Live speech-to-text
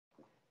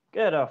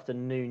Good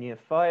afternoon, Year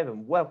 5,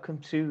 and welcome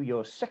to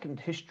your second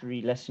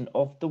history lesson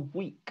of the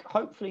week.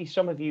 Hopefully,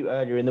 some of you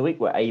earlier in the week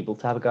were able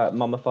to have a go at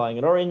mummifying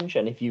an orange,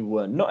 and if you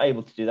were not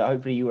able to do that,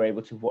 hopefully you were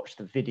able to watch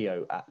the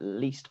video at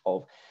least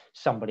of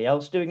somebody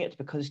else doing it,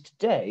 because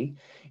today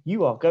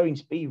you are going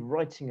to be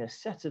writing a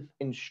set of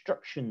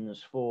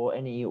instructions for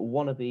any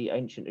wannabe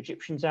ancient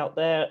Egyptians out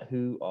there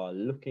who are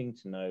looking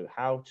to know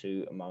how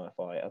to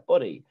mummify a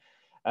body.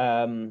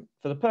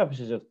 For the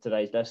purposes of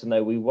today's lesson,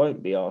 though, we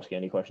won't be asking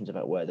any questions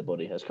about where the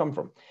body has come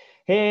from.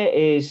 Here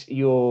is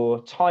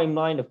your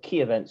timeline of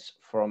key events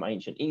from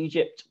ancient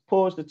Egypt.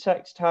 Pause the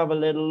text, have a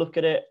little look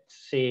at it,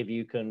 see if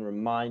you can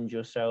remind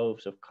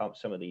yourselves of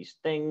some of these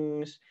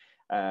things.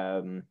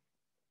 I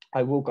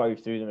will go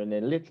through them in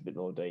a little bit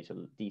more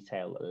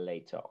detail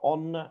later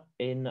on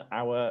in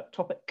our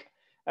topic.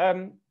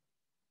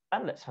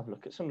 And let's have a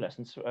look at some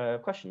lessons,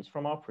 questions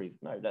from our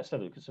let's have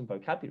a look at some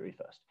vocabulary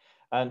first.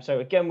 So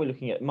again, we're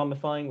looking at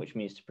mummifying, which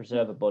means to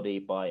preserve a body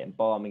by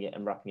embalming it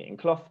and wrapping it in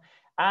cloth,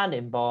 and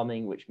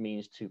embalming, which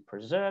means to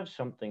preserve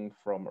something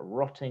from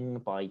rotting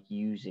by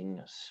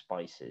using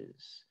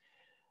spices.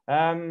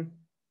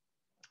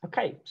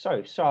 Okay,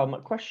 so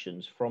some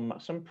questions from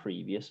some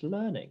previous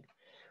learning.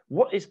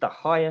 What is the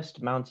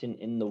highest mountain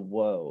in the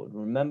world?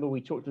 Remember,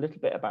 we talked a little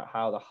bit about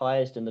how the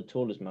highest and the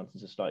tallest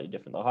mountains are slightly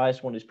different. The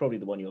highest one is probably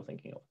the one you're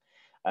thinking of.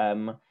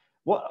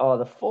 What are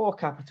the 4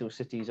 capital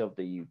cities of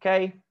the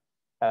UK?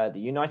 The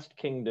United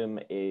Kingdom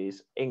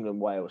is England,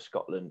 Wales,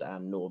 Scotland,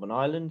 and Northern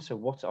Ireland. So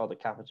what are the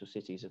capital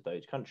cities of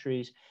those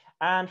countries?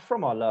 And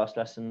from our last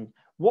lesson,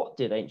 what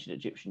did ancient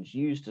Egyptians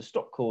use to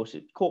stop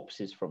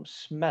corpses from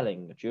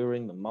smelling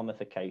during the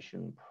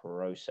mummification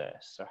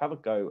process? So have a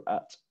go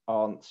at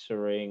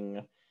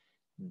answering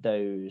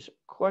those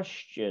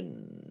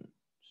questions.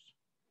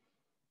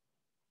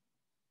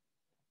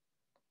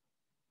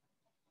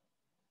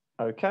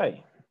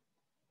 Okay.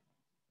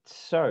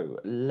 So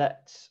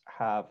let's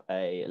have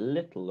a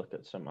little look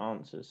at some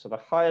answers. So the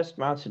highest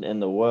mountain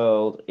in the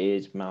world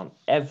is Mount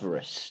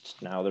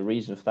Everest. Now, the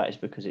reason for that is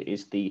because it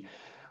is the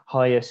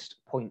highest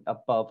point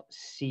above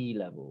sea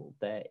level.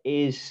 There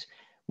is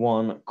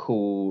one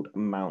called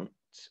Mount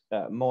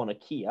Mauna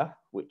Kea,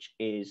 which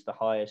is the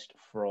highest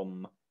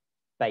from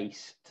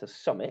base to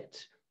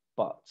summit,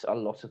 but a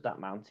lot of that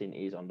mountain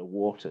is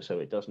underwater, so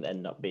it doesn't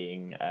end up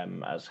being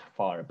as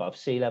far above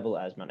sea level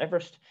as Mount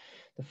Everest.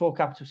 The 4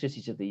 capital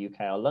cities of the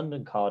UK are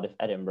London, Cardiff,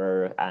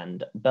 Edinburgh,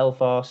 and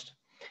Belfast.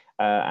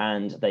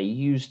 And they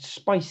used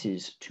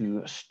spices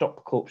to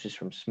stop corpses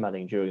from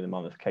smelling during the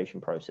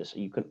mummification process.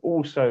 You can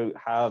also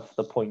have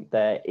the point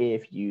there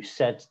if you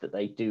said that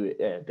they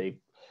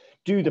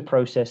do the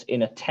process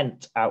in a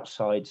tent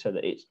outside so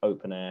that it's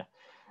open air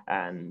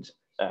and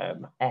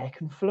air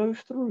can flow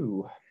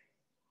through.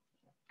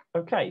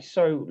 Okay,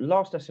 so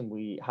last lesson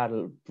we had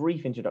a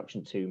brief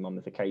introduction to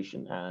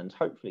mummification, and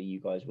hopefully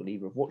you guys will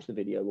either have watched the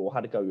video or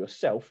had a go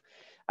yourself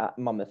at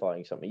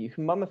mummifying something. You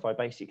can mummify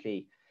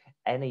basically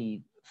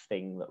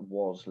anything that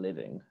was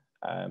living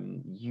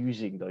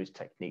using those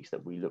techniques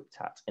that we looked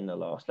at in the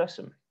last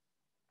lesson.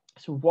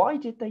 So why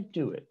did they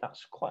do it?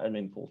 That's quite an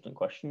important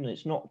question.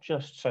 It's not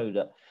just so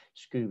that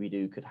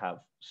Scooby-Doo could have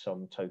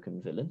some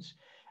token villains.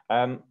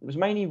 It was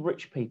mainly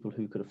rich people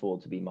who could afford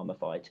to be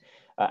mummified.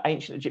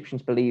 Ancient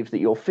Egyptians believed that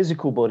your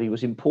physical body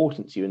was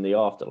important to you in the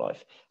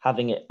afterlife.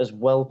 Having it as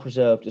well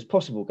preserved as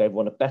possible gave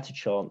one a better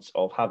chance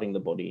of having the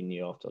body in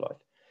the afterlife.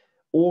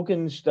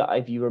 Organs that,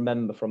 if you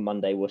remember from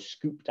Monday, were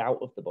scooped out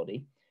of the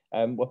body,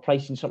 were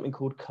placed in something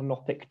called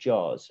canopic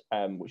jars,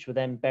 which were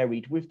then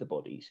buried with the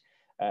bodies,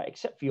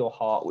 except for your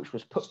heart, which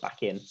was put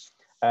back in.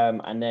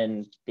 And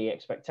then the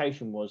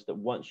expectation was that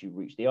once you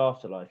reached the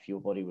afterlife,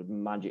 your body would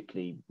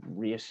magically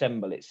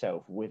reassemble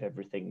itself with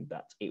everything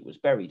that it was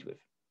buried with.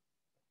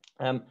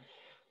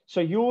 So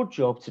your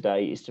job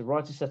today is to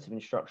write a set of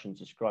instructions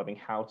describing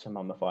how to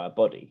mummify a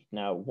body.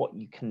 Now, what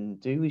you can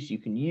do is you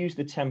can use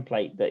the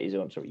template that is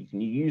you can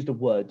use the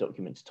Word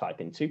document to type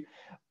into,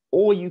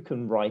 or you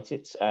can write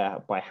it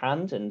by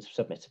hand and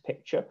submit a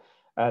picture.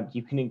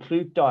 You can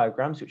include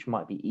diagrams, which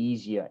might be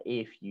easier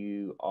if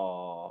you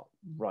are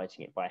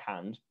writing it by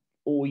hand,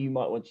 or you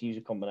might want to use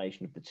a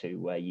combination of the two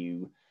where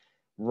you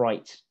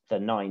write the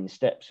 9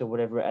 steps or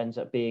whatever it ends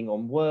up being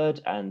on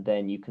Word, and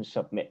then you can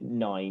submit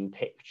 9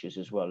 pictures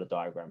as well, a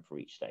diagram for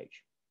each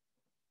stage.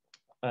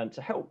 And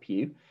to help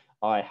you,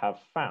 I have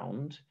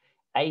found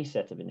a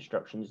set of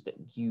instructions that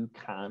you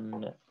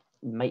can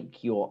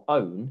make your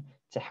own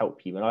to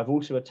help you. And I've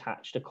also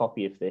attached a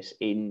copy of this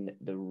in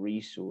the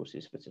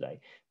resources for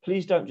today.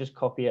 Please don't just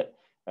copy it.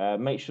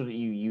 Make sure that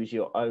you use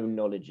your own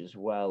knowledge as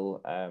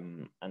well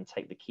and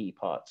take the key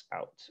parts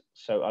out.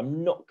 So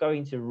I'm not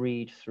going to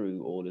read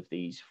through all of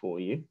these for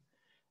you,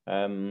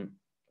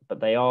 but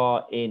they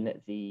are in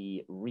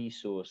the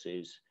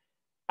resources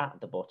at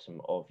the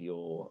bottom of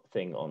your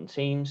thing on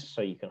Teams,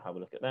 so you can have a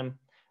look at them.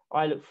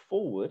 I look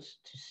forward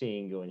to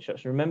seeing your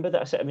instructions. Remember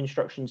that a set of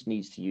instructions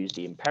needs to use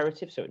the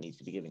imperative, so it needs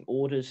to be giving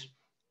orders,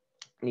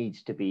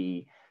 needs to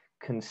be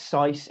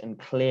concise and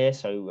clear.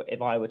 So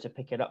if I were to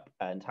pick it up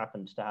and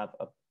happened to have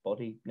a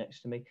body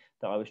next to me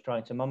that I was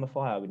trying to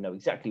mummify, I would know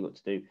exactly what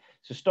to do.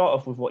 So start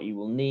off with what you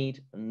will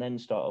need and then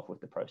start off with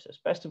the process.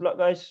 Best of luck,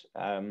 guys.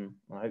 I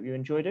hope you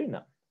enjoy doing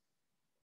that.